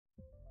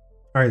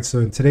Alright, so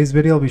in today's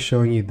video, I'll be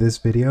showing you this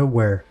video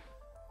where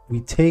we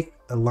take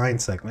a line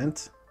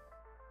segment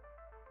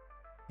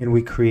and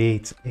we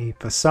create a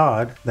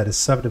facade that is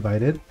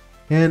subdivided,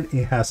 and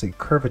it has a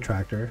curve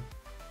attractor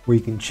where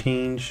you can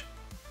change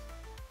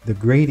the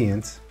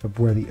gradient of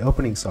where the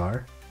openings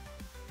are,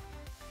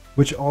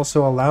 which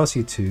also allows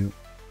you to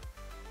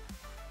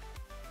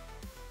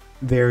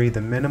vary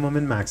the minimum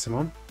and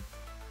maximum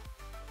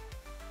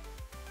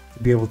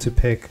to be able to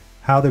pick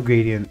how the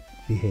gradient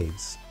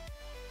behaves.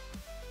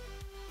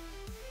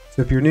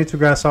 So if you're new to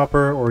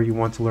Grasshopper or you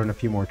want to learn a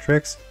few more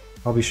tricks,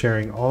 I'll be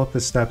sharing all of the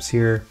steps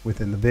here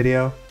within the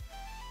video.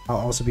 I'll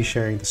also be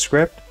sharing the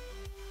script.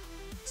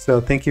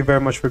 So thank you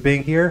very much for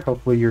being here.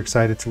 Hopefully you're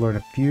excited to learn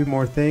a few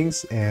more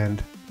things,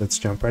 and let's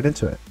jump right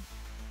into it.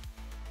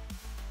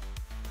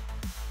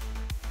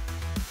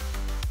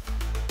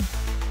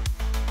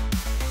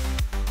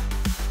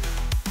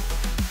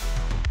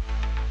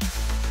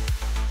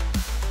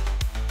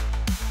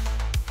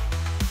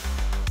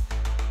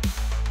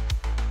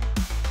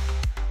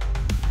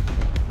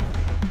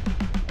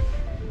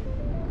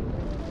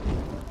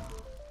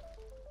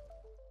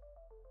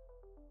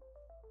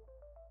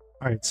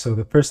 Alright, so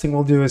the first thing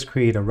we'll do is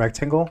create a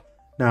rectangle.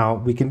 Now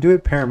we can do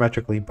it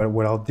parametrically, but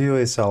what I'll do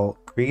is I'll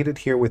create it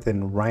here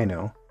within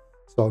Rhino.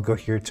 So I'll go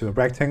here to a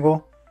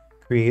rectangle,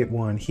 create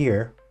one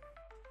here,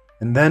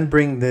 and then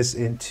bring this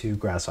into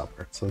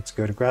Grasshopper. So let's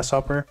go to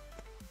Grasshopper.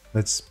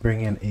 Let's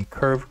bring in a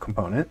curve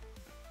component.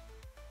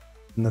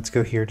 And let's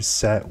go here to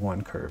set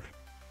one curve.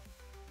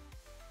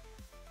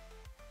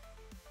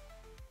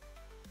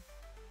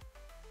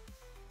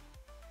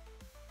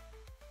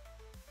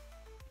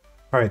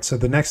 Alright, so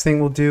the next thing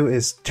we'll do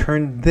is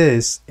turn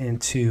this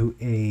into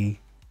a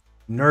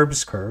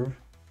NURBS curve.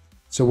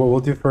 So what we'll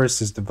do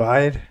first is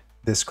divide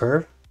this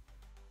curve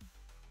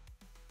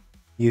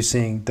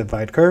using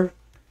divide curve.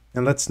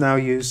 And let's now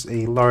use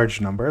a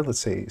large number, let's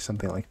say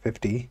something like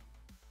 50.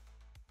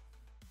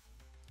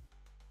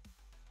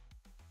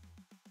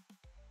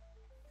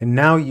 And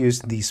now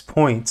use these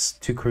points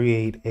to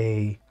create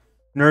a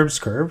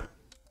NURBS curve.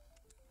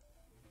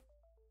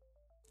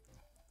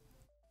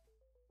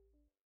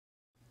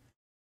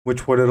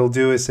 Which what it'll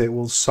do is it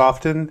will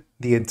soften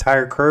the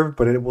entire curve,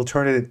 but it will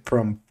turn it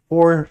from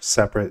 4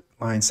 separate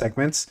line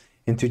segments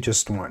into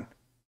just one.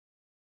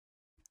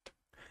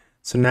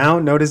 So now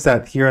notice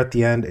that here at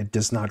the end, it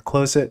does not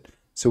close it.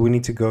 So we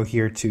need to go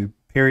here to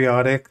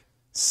periodic,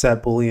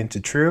 set Boolean to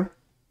true.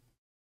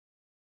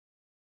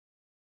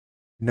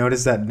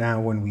 Notice that now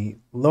when we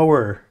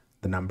lower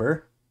the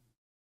number,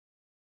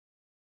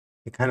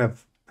 it kind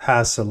of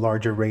has a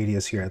larger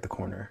radius here at the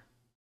corner.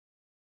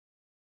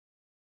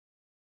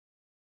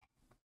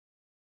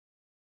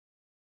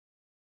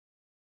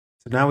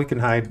 So now we can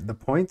hide the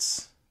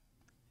points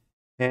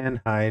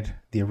and hide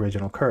the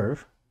original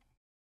curve.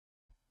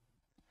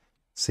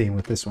 Same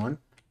with this one.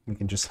 We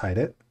can just hide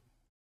it.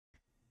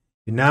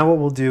 And now what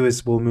we'll do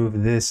is we'll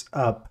move this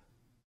up.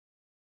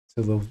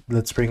 So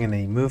let's bring in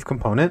a move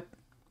component.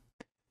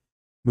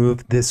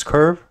 Move this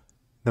curve.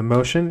 The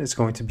motion is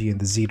going to be in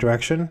the Z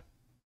direction.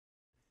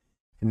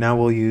 And now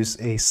we'll use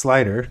a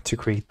slider to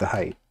create the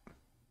height.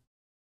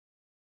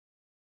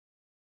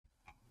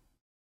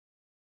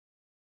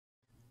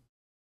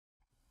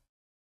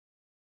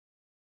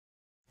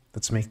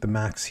 Let's make the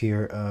max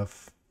here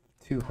of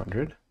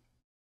 200.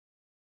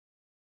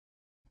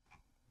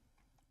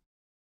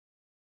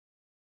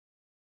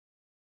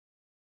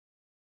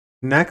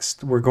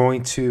 Next, we're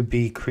going to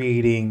be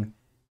creating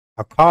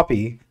a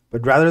copy,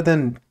 but rather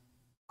than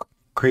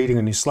creating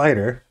a new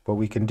slider, what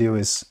we can do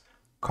is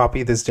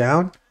copy this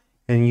down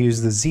and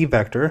use the Z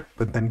vector,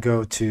 but then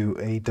go to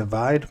a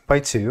divide by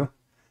 2.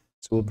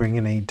 So we'll bring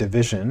in a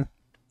division,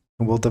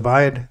 and we'll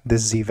divide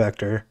this Z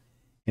vector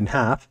in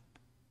half.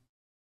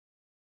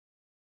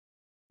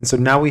 And so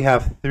now we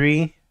have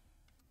 3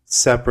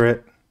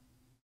 separate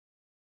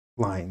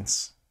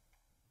lines.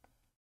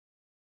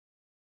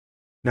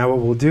 Now what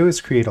we'll do is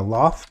create a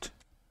loft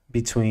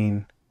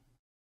between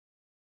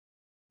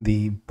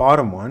the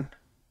bottom one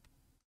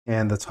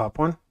and the top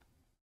one.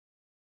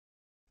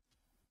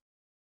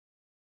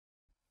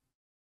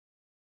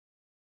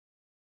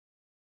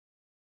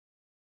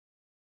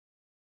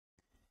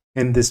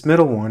 And this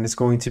middle one is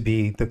going to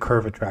be the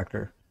curve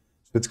attractor.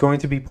 So it's going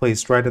to be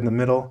placed right in the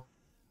middle.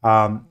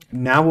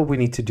 Now what we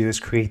need to do is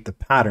create the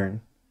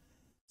pattern.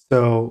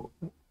 So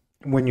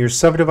when you're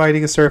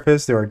subdividing a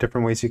surface, there are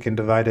different ways you can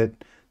divide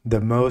it. The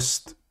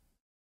most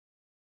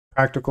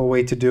practical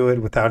way to do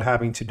it without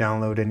having to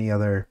download any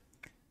other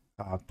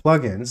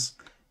plugins,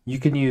 you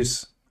can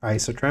use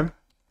Isotrim.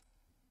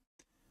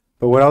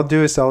 But what I'll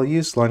do is I'll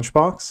use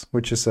Lunchbox,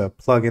 which is a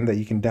plugin that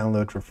you can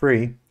download for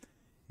free.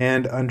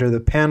 And under the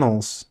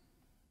panels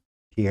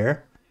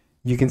here,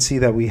 you can see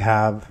that we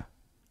have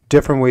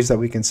different ways that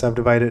we can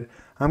subdivide it.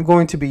 I'm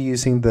going to be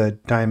using the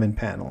diamond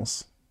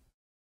panels.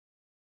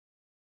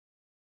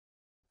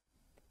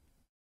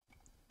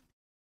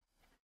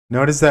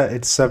 Notice that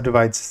it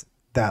subdivides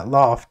that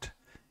loft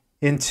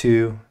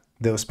into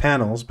those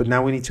panels, but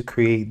now we need to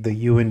create the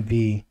U and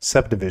V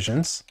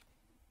subdivisions.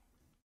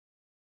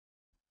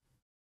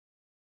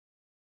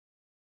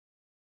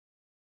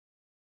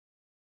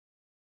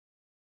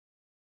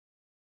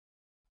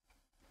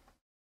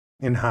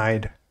 and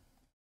hide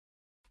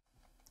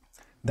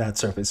that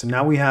surface. So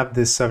now we have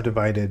this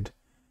subdivided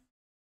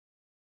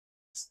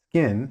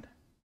skin.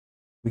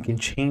 We can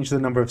change the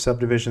number of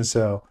subdivisions.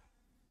 So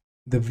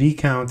the V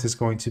count is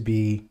going to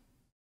be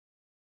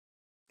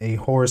a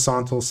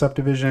horizontal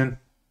subdivision.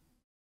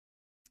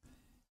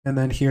 And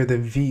then here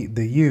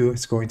the U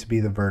is going to be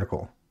the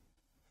vertical.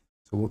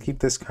 So we'll keep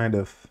this kind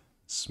of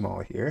small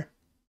here.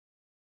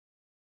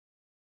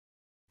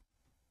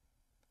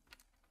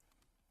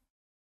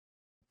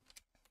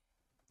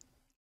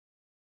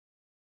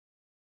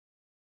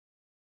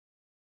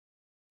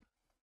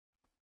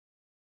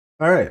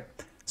 All right,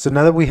 so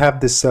now that we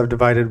have this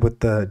subdivided with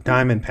the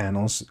diamond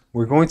panels,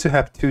 we're going to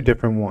have two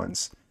different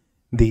ones.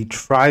 The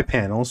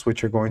tri-panels,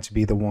 which are going to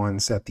be the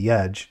ones at the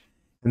edge,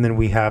 and then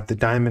we have the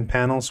diamond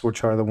panels,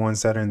 which are the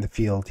ones that are in the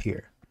field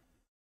here.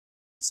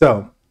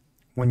 So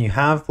when you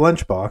have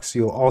Lunchbox,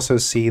 you'll also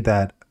see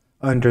that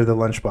under the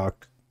Lunchbox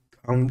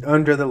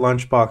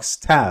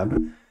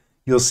tab,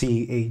 you'll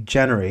see a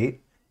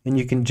generate, and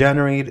you can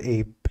generate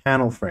a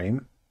panel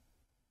frame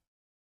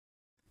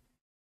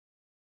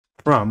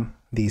from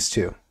these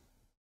two.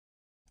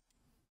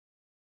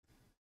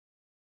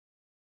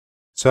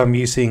 So I'm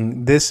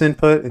using this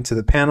input into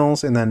the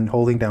panels and then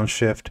holding down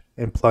Shift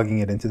and plugging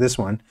it into this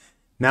one.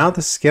 Now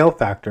the scale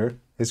factor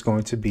is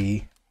going to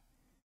be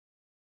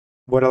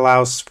what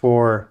allows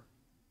for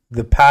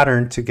the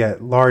pattern to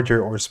get larger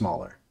or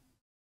smaller.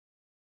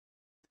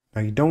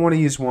 Now you don't want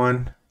to use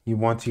 1, you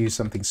want to use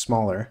something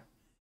smaller.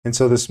 And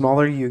so the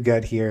smaller you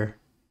get here,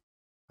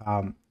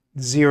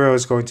 0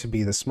 is going to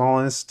be the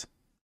smallest,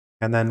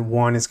 and then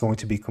 1 is going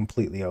to be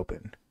completely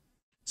open.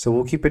 So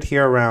we'll keep it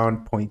here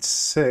around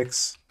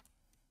 0.6.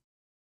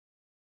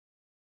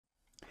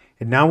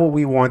 And now what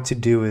we want to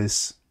do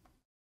is,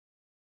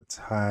 let's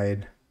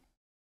hide,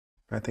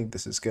 I think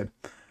this is good.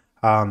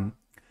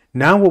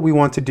 Now what we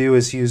want to do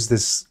is use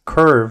this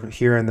curve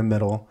here in the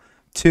middle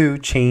to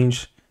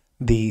change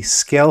the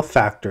scale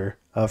factor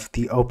of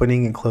the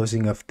opening and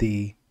closing of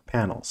the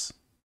panels.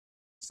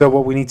 So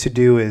what we need to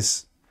do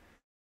is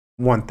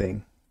one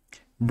thing.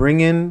 Bring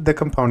in the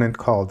component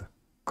called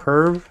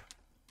curve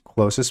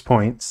closest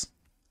points.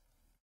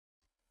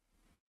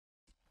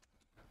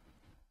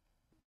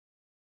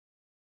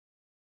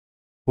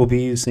 We'll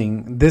be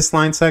using this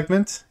line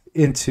segment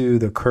into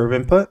the curve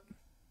input.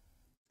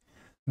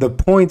 The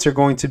points are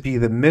going to be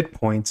the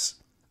midpoints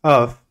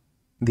of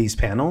these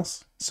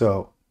panels.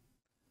 So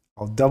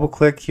I'll double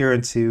click here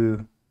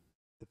into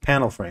the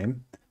panel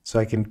frame so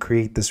I can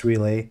create this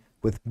relay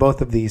with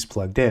both of these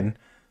plugged in.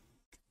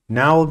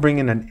 Now I'll bring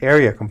in an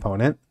area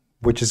component,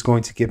 which is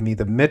going to give me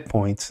the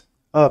midpoint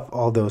of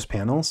all those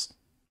panels,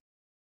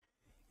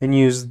 and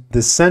use the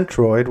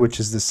centroid, which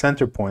is the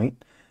center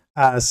point,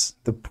 as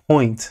the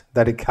point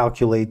that it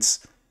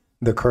calculates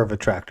the curve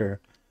attractor.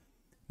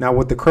 Now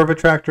what the curve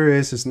attractor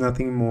is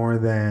nothing more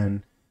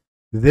than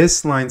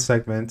this line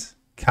segment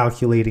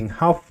calculating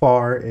how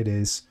far it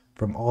is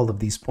from all of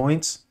these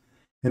points,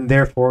 and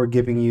therefore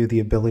giving you the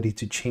ability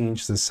to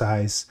change the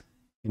size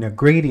in a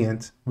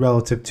gradient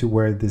relative to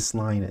where this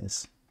line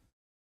is.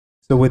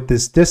 So with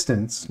this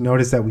distance,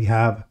 notice that we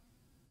have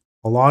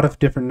a lot of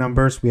different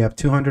numbers. We have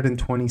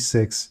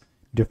 226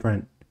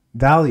 different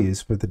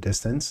values for the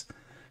distance.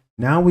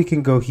 Now we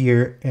can go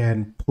here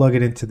and plug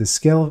it into the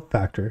scale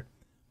factor.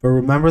 But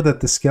remember that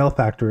the scale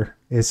factor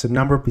is a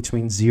number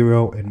between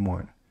 0 and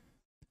 1.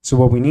 So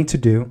what we need to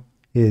do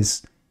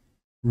is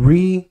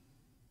remap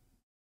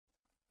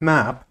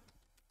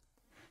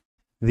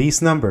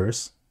these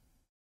numbers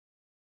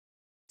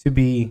to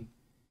be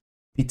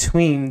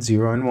between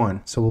 0 and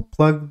 1. So we'll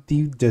plug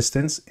the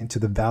distance into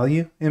the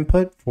value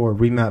input for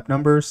remap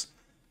numbers.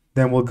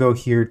 Then we'll go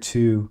here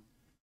to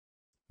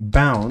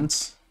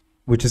bounds,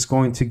 which is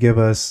going to give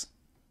us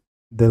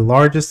the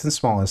largest and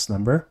smallest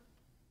number.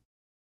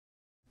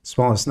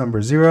 Smallest number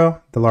is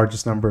 0, the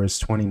largest number is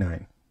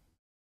 29.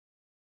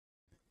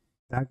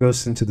 That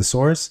goes into the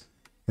source.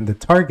 In the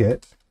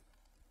target,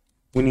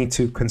 we need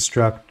to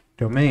construct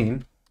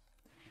domain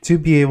to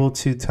be able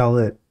to tell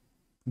it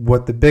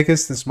what the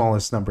biggest and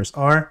smallest numbers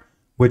are,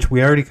 which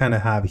we already kind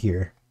of have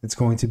here. It's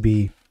going to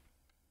be,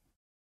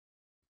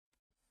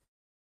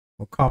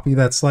 we'll copy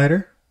that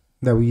slider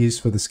that we use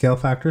for the scale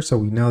factor so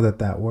we know that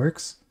that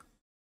works.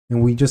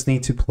 And we just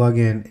need to plug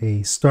in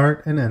a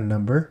start and end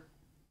number.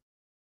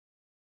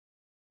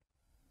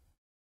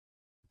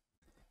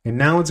 And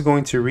now it's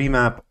going to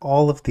remap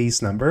all of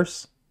these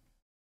numbers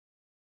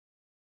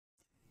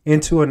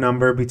into a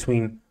number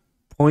between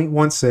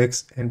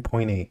 0.16 and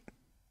 0.8.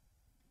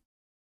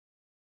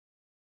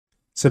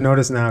 So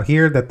notice now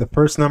here that the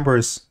first number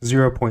is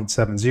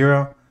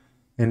 0.70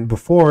 and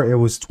before it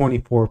was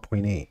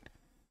 24.8.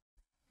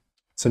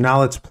 So now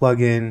let's plug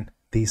in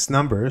these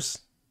numbers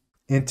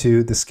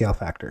into the scale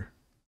factor.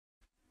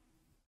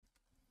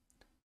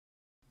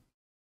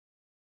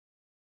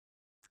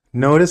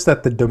 Notice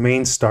that the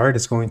domain start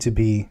is going to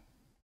be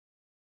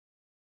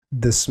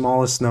the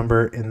smallest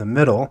number in the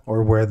middle,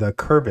 or where the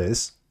curve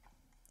is,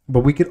 but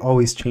we could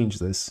always change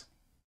this.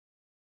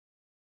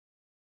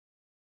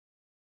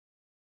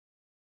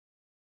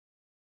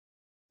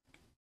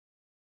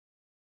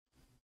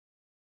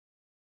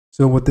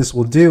 So what this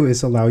will do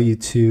is allow you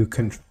to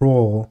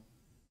control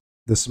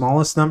the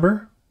smallest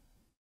number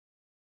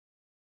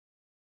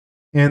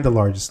and the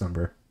largest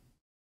number.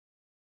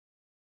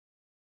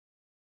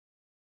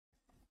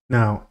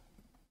 Now,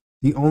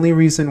 the only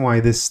reason why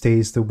this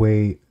stays the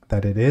way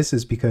that it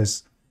is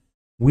because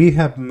we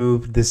have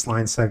moved this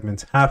line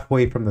segment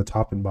halfway from the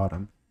top and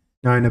bottom.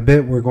 Now, in a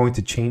bit, we're going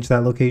to change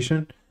that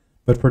location,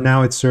 but for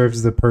now, it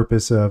serves the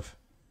purpose of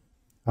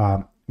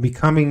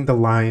becoming the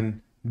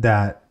line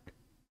that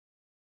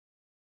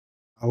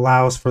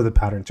allows for the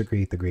pattern to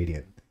create the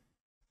gradient.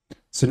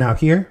 So now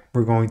here,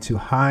 we're going to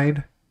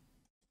hide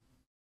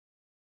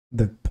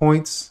the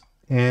points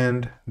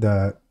and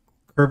the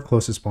curve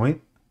closest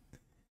point.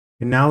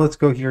 And now let's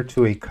go here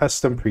to a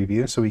custom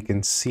preview so we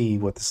can see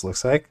what this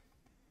looks like.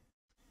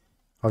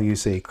 I'll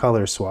use a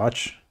color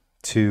swatch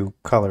to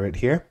color it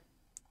here.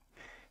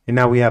 And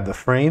now we have the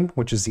frame,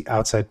 which is the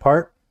outside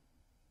part.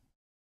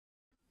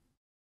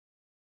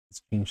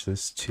 Let's change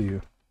this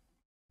to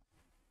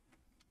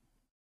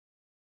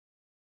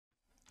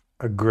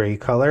a gray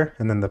color.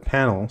 And then the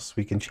panels,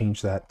 we can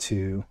change that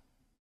to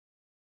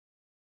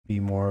be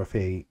more of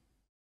a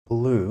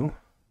blue.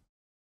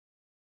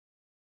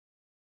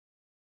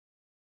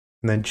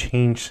 And then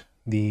change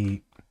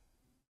the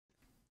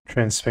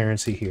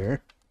transparency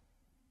here.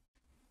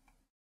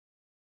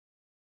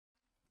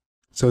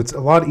 So it's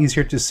a lot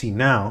easier to see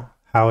now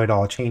how it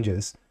all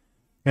changes.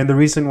 And the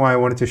reason why I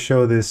wanted to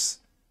show this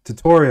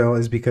tutorial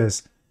is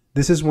because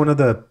this is one of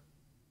the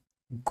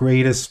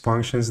greatest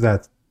functions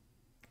that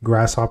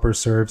Grasshopper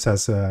serves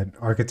as an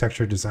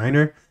architecture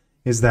designer,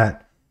 is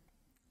that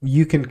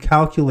you can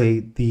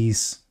calculate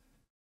these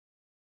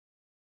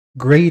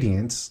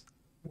gradients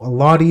a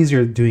lot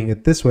easier doing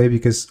it this way,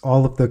 because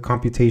all of the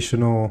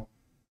computational,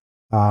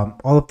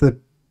 all of the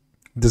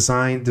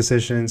design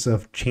decisions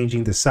of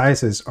changing the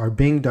sizes are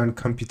being done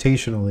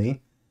computationally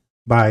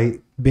by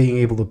being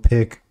able to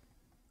pick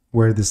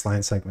where this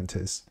line segment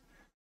is.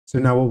 So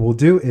now what we'll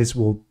do is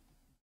we'll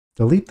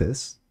delete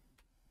this.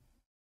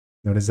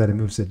 Notice that it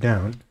moves it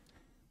down.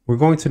 We're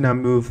going to now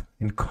move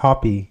and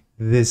copy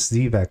this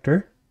Z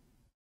vector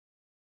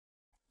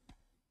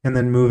and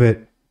then move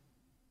it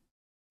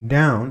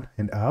down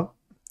and up.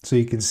 So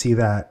you can see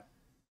that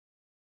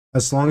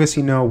as long as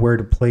you know where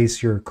to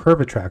place your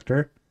curve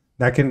attractor,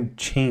 that can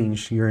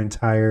change your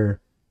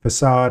entire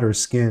facade or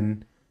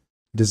skin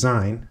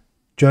design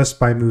just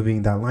by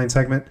moving that line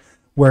segment.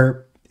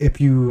 Where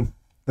if you,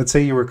 let's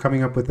say you were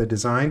coming up with a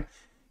design,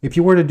 if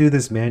you were to do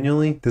this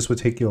manually, this would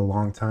take you a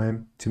long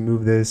time to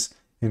move this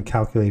and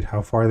calculate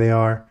how far they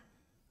are.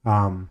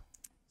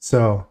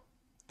 So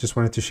just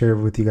wanted to share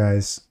with you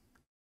guys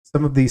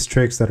some of these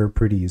tricks that are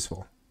pretty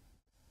useful.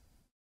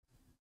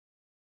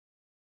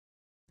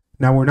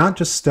 Now we're not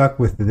just stuck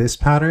with this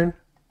pattern.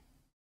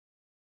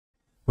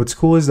 What's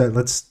cool is that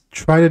let's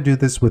try to do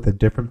this with a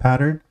different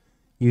pattern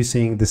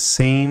using the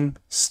same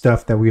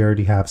stuff that we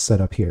already have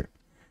set up here.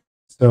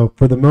 So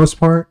for the most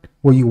part,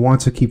 what you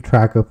want to keep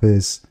track of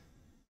is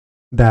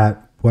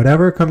that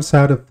whatever comes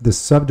out of the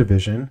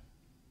subdivision,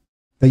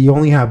 that you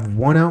only have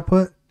one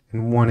output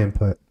and one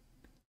input,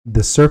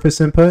 the surface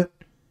input,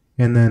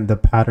 and then the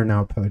pattern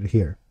output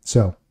here.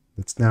 So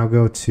let's now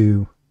go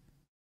to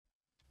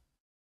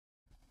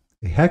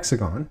a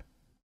hexagon.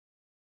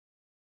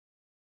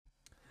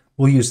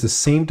 We'll use the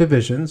same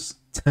divisions,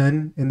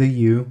 10 in the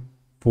U,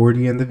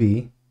 40 in the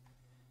V.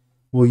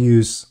 We'll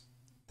use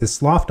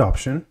this loft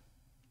option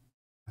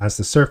as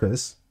the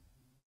surface.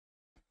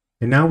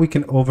 And now we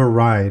can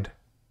override.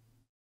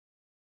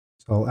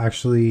 So I'll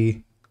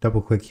actually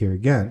double click here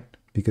again,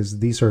 because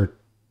these are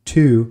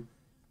two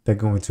that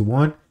go into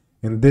one,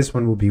 and this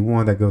one will be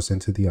one that goes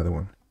into the other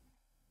one.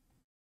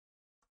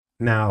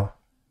 Now,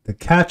 the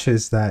catch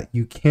is that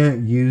you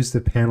can't use the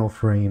panel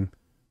frame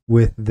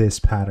with this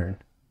pattern.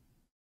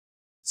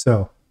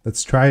 So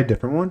let's try a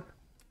different one.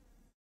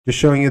 Just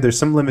showing you there's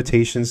some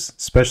limitations,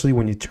 especially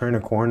when you turn a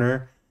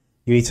corner.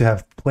 You need to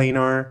have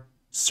planar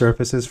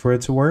surfaces for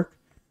it to work.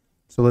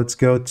 So let's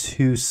go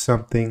to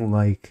something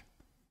like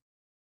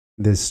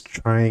this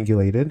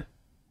triangulated,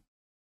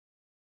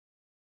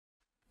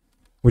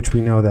 which we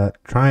know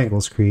that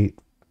triangles create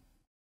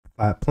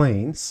flat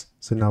planes.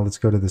 So now let's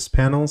go to this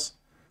panels,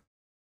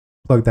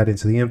 plug that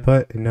into the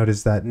input, and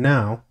notice that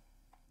now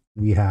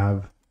we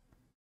have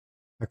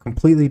a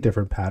completely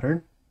different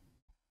pattern.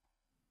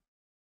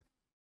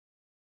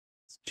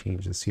 Let's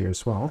change this here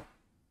as well.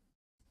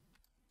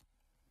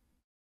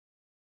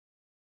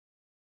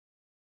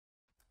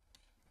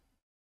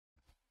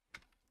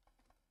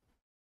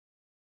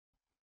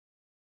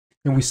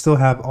 And we still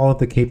have all of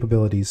the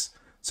capabilities.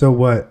 So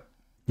what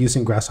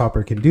using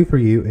Grasshopper can do for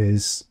you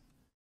is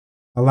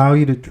allow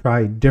you to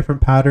try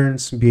different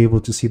patterns, be able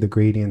to see the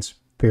gradients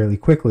fairly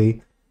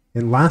quickly.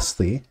 And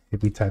lastly,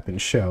 if we type in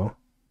show,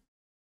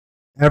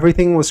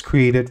 everything was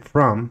created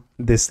from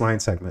this line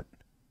segment.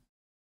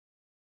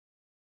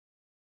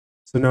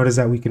 So notice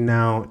that we can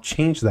now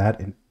change that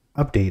and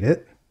update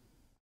it.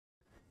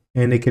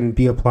 And it can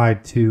be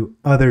applied to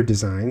other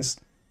designs,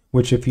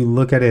 which if you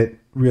look at it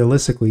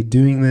realistically,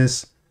 doing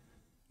this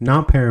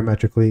not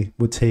parametrically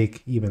would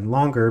take even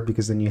longer,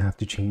 because then you have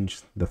to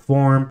change the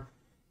form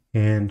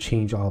and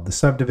change all of the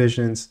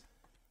subdivisions.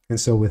 And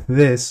so with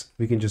this,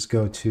 we can just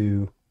go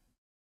to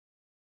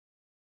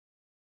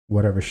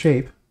whatever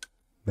shape,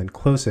 then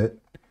close it,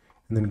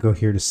 and then go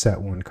here to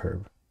set one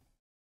curve.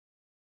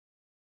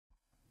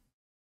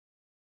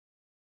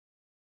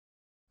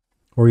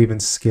 Or even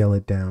scale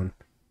it down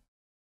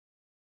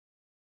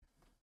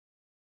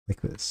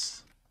like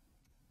this.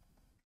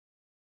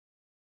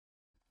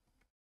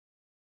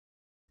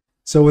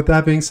 So with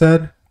that being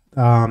said,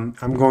 I'm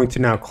going to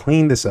now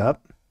clean this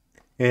up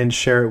and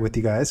share it with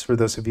you guys. For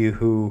those of you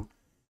who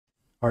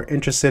are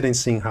interested in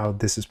seeing how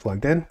this is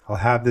plugged in, I'll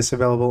have this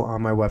available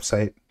on my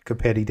website,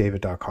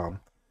 ComputitionalDesign.com.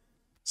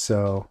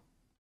 So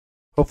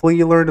hopefully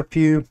you learned a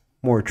few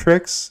more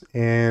tricks,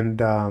 and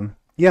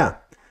yeah,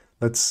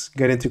 let's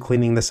get into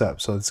cleaning this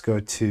up. So let's go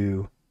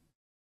to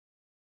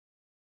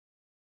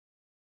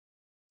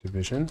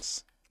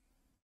divisions.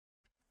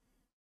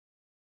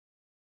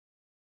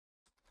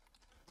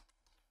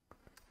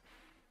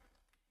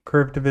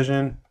 Curve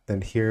division,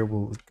 then here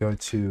we'll go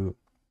to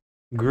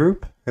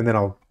group, and then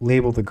I'll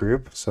label the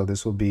group. So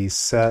this will be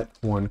set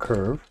one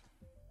curve.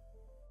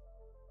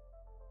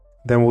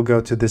 Then we'll go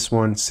to this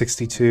one,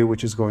 62,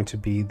 which is going to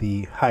be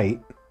the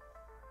height.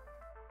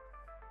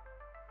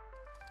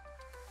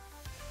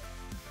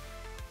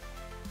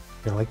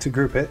 I like to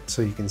group it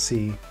so you can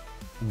see,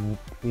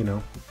 you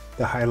know,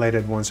 the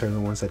highlighted ones are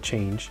the ones that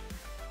change.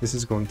 This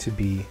is going to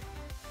be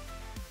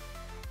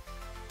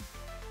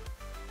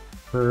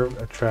curve,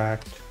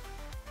 attract,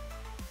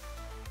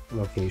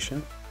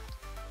 location.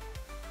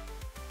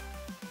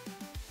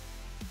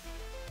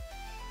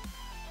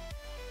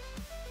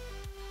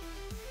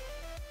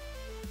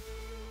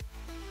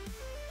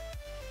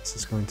 This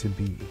is going to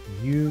be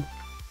U.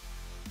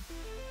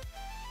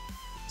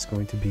 It's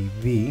going to be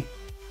V.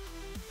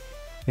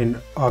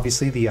 And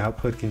obviously the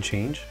output can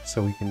change,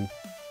 so we can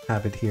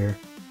have it here.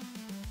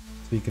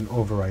 So you can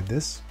override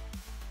this.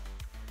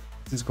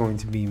 This is going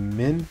to be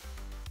min,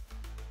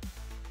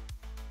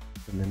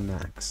 and then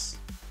max.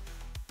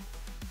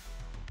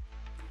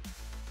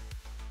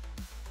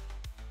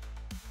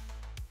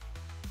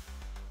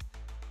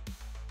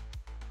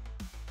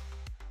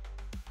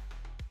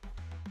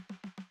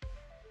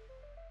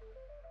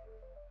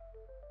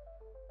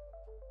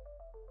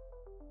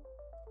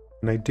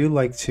 And I do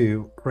like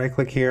to right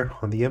click here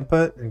on the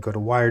input and go to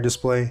wire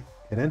display,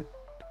 hidden,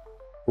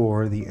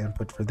 for the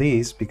input for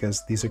these,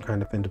 because these are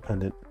kind of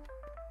independent.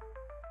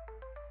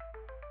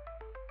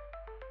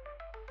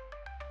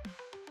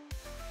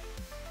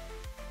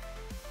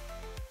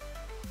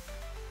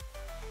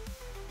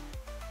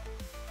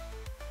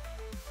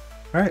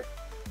 All right,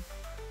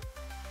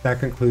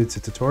 that concludes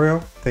the tutorial.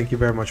 Thank you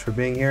very much for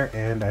being here,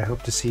 and I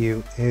hope to see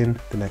you in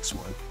the next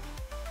one.